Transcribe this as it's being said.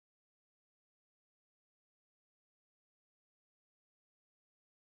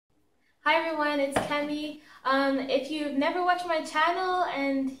Hi everyone, it's Kemi. If you've never watched my channel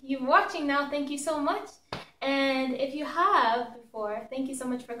and you're watching now, thank you so much. And if you have before, thank you so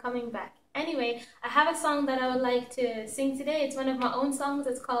much for coming back. Anyway, I have a song that I would like to sing today. It's one of my own songs.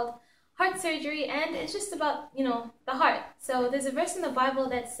 It's called Heart Surgery, and it's just about, the heart. So there's a verse in the Bible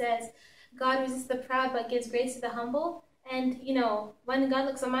that says, God resists the proud but gives grace to the humble. And, when God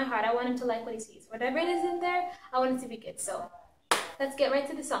looks at my heart, I want him to like what he sees. Whatever it is in there, I want it to be good. So let's get right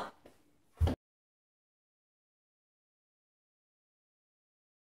to the song.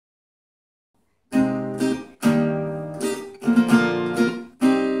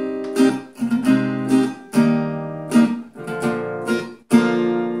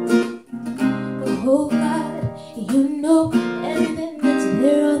 Oh God, you know everything that's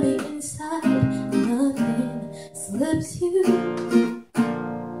there on the inside. Nothing slips you.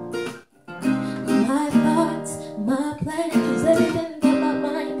 My thoughts, my plans, everything that my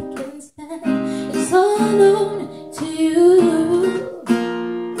mind can stand, it's all known to you.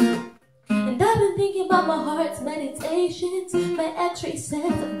 And I've been thinking about my heart's meditations. My x-ray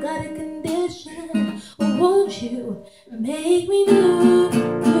says I've got a condition. Well, won't you make me new?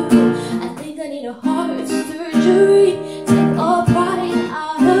 I need a heart surgery. Take all pride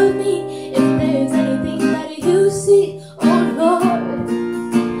out of me. If there's anything that you see, oh Lord.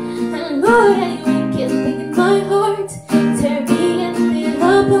 And Lord, any wicked thing in my heart, tear me and it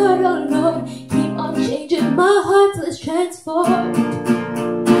apart, oh Lord. Keep on changing my heart till it's transformed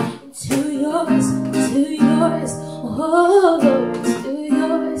to yours, oh Lord, to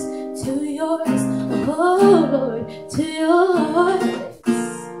yours, oh Lord, to yours.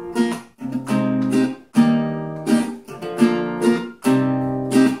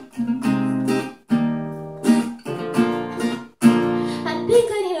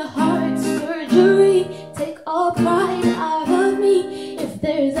 Take all pride out of me. If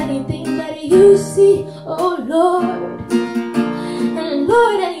there's anything that you see, oh Lord. And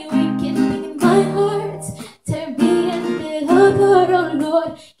Lord, any wicked thing in my heart, tear me and it apart, oh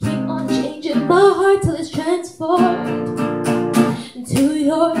Lord. Keep on changing my heart till it's transformed to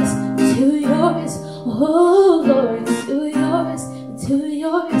yours, oh Lord, to yours,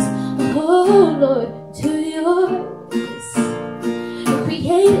 oh Lord, to yours.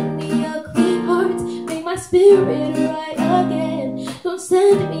 Create in me a clean heart, make my spirit right again. Don't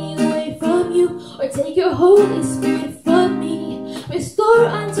send me away from you or take your Holy Spirit from me. Restore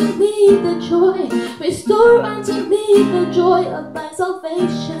unto me the joy, restore unto me the joy of my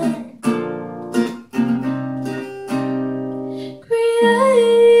salvation.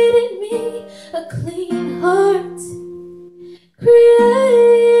 Create in me a clean heart,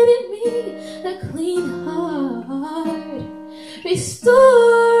 create in me a clean heart.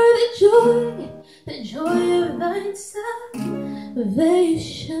 Restore the joy of thine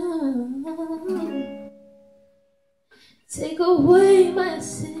salvation. Take away my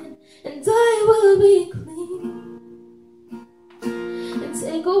sin, and I will be clean. And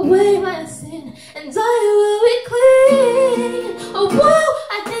take away my sin, and I will be clean. Oh, whoa,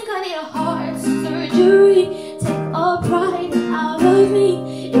 I think I need a heart surgery. Take all pride out of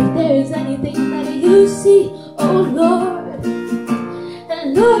me. If there's anything that you see, oh Lord.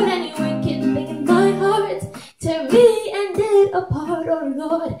 And Lord, any wicked thing in my heart, tear me and it apart, oh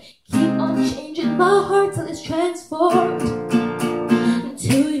Lord. Keep on changing my heart till it's transformed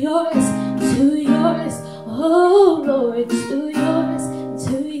to yours, oh Lord, to yours,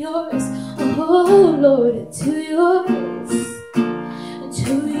 oh Lord, to yours, oh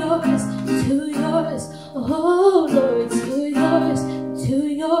Lord, to yours, oh Lord, to yours, oh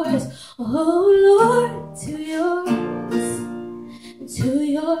Lord, to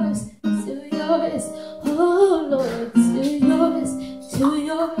yours, oh Lord, to yours, oh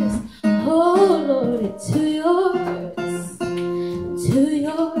Lord, to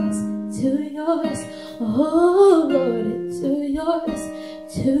yours,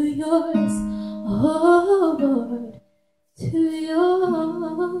 oh Lord, to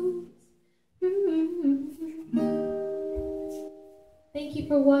yours. Thank you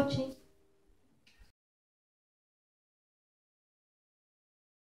for watching.